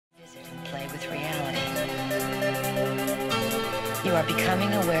You are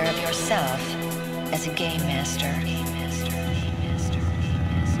becoming aware of yourself as a game master.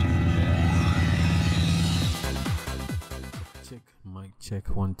 Mic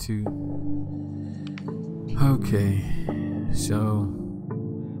check 1 2. Okay, so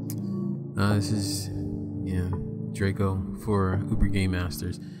this is Draco for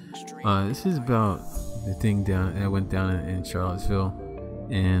UberGameMasters. This is about the thing that went down in Charlottesville,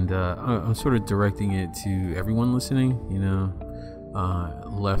 and I'm sort of directing it to everyone listening,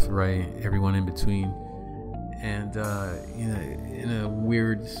 left, right, everyone in between, and in a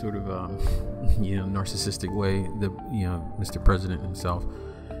weird sort of narcissistic way, Mr. President himself,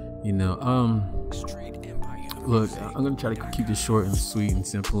 look, I'm gonna try to keep this short and sweet and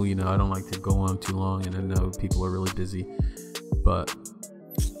simple. I don't like to go on too long, and I know people are really busy, but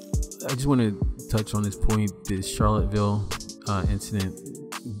I just want to touch on this point, this Charlottesville incident,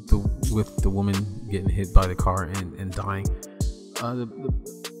 with the woman getting hit by the car and dying.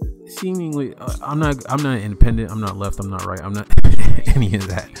 Seemingly, I'm not independent, I'm not left, I'm not right, I'm not any of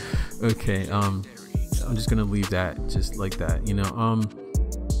that. Okay, I'm just gonna leave that just like that.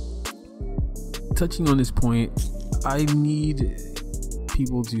 Touching on this point, I need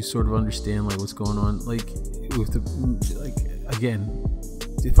people to sort of understand what's going on. Again,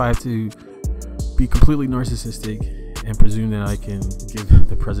 if I have to be completely narcissistic and presume that I can give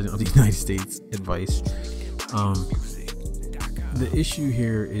the president of the United States advice, the issue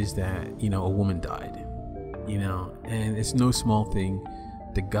here is that a woman died, and it's no small thing.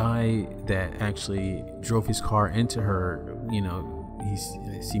 The guy that actually drove his car into her, he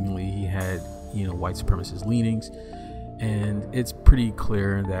had white supremacist leanings, and it's pretty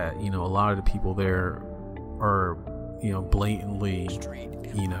clear that a lot of the people there are blatantly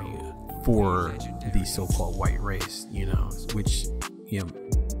for the so-called white race, which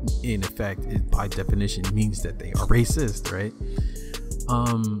in effect, by definition, means that they are racist, right?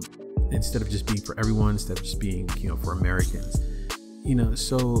 Instead of just being for everyone, instead of just being for Americans,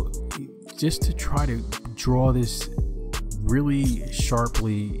 so just to try to draw this really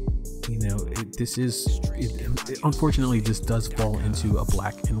sharply, unfortunately this does fall into a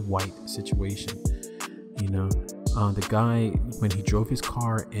black and white situation. The guy, when he drove his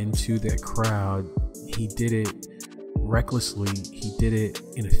car into that crowd, he did it recklessly, he did it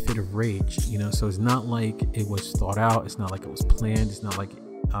in a fit of rage, so it's not like it was thought out, it's not like it was planned, it's not like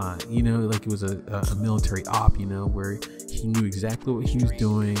like it was a military op, where he knew exactly what he was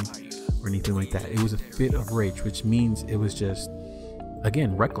doing or anything like that. It was a fit of rage, which means it was just,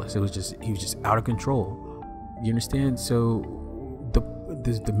 again, reckless. He was just out of control. You understand? So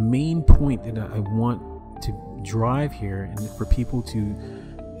the main point that I want to drive here, and for people to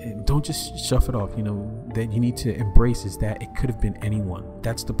don't just shove it off, that you need to embrace, is that it could have been anyone.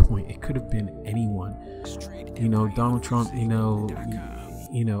 That's the point. It could have been anyone. Donald Trump,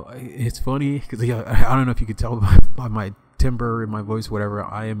 it's funny because I don't know if you could tell by my timbre in my voice, whatever.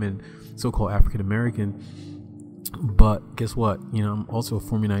 I am in so-called African American, but guess what? I'm also a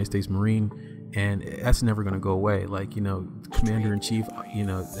former United States Marine, and that's never going to go away. Commander in chief,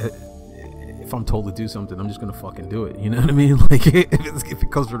 if I'm told to do something, I'm just going to fucking do it. You know what I mean? If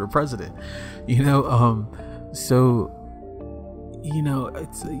it comes from the president, so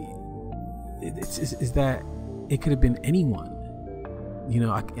it's that it could have been anyone.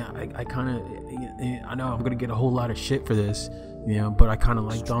 I kind of, I know I'm going to get a whole lot of shit for this, but I kind of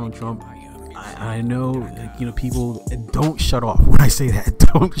like Donald Trump. I know, people, don't shut off when I say that.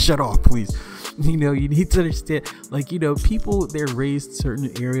 Don't shut off, please. You need to understand, people, they're raised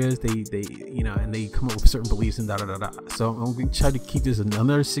certain areas, they and they come up with certain beliefs and da. So I'm going to try to keep this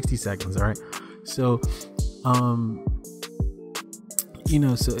another 60 seconds, all right? So,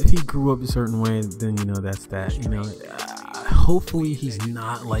 so if he grew up a certain way, then, that's that, hopefully he's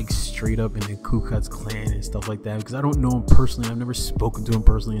not straight up in the Ku Klux Klan and stuff like that, because I don't know him personally. I've never spoken to him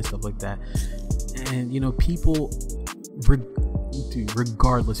personally and stuff like that. And people,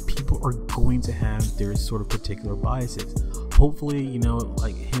 regardless, people are going to have their sort of particular biases. Hopefully, him,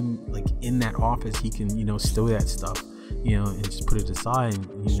 in that office, he can, stow that stuff, and just put it aside,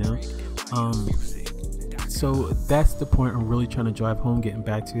 So that's the point I'm really trying to drive home, getting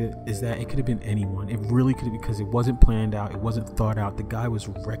back to it, is that it could have been anyone. It really could have, because it wasn't planned out, it wasn't thought out. The guy was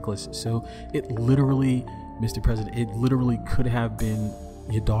reckless. So it literally, Mr. President, it literally could have been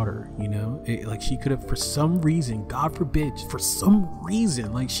your daughter, she could have, for some reason, God forbid, for some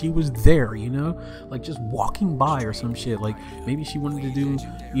reason, she was there, just walking by or some shit. Maybe she wanted to do,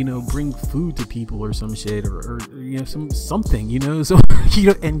 bring food to people or some shit, or something, so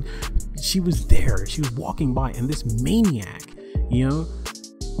and she was there, she was walking by, and this maniac,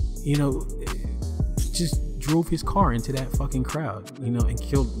 just drove his car into that fucking crowd, you know, and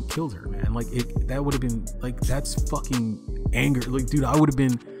killed her, man. Like that would have been like, that's fucking anger. Like, dude, I would have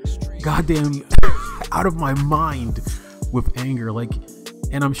been goddamn out of my mind with anger. Like,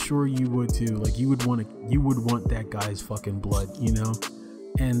 and I'm sure you would too. Like, you would want that guy's fucking blood, you know.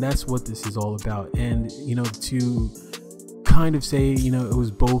 And that's what this is all about. And, you know, to kind of say, you know, it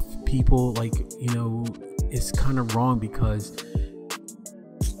was both people, like, you know, it's kind of wrong, because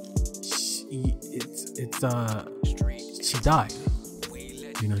she died.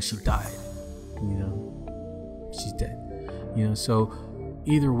 You know, she died. You know, she's dead. You know, so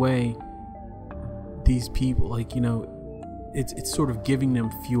either way, these people, like, you know, it's sort of giving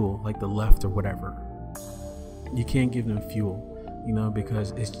them fuel, like the left or whatever. You can't give them fuel, you know,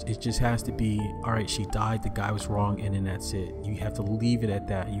 because it just has to be, all right, she died, the guy was wrong, and then that's it. You have to leave it at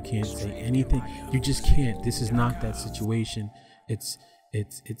that. You can't say anything. You just can't. This is not that situation. It's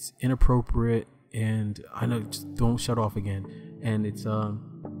inappropriate, and I know, just don't shut off again. And it's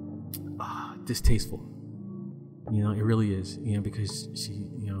distasteful. You know, it really is. You know, because she,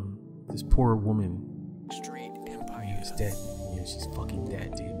 you know, this poor woman, is dead. You know, she's fucking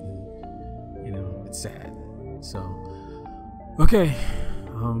dead, dude. And, you know, it's sad. So, okay.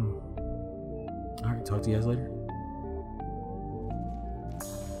 All right. Talk to you guys later.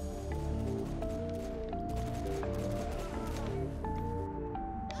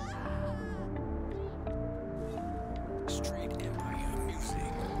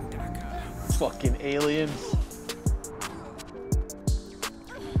 Fucking aliens.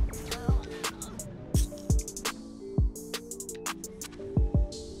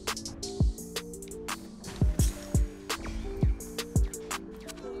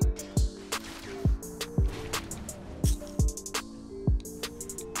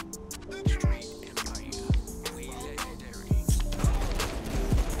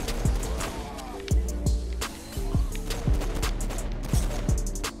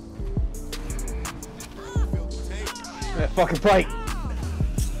 That fucking fight.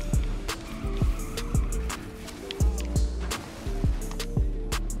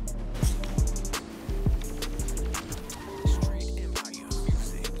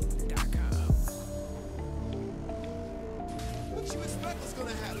 What you expect was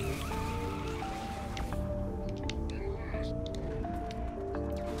gonna happen?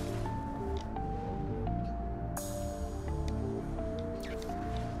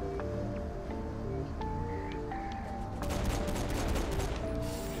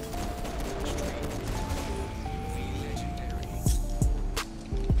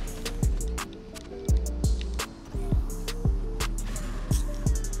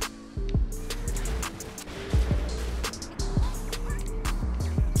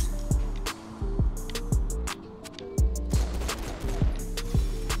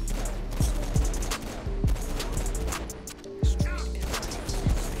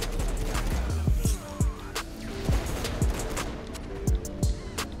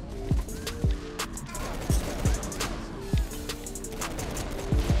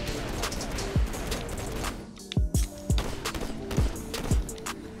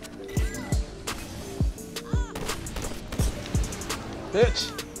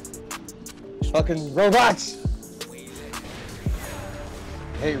 Bitch! Fucking robots!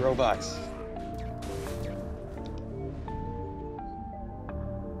 Hey, robots.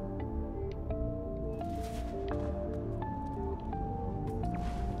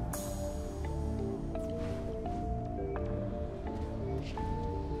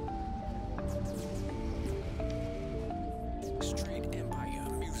 Street Empire.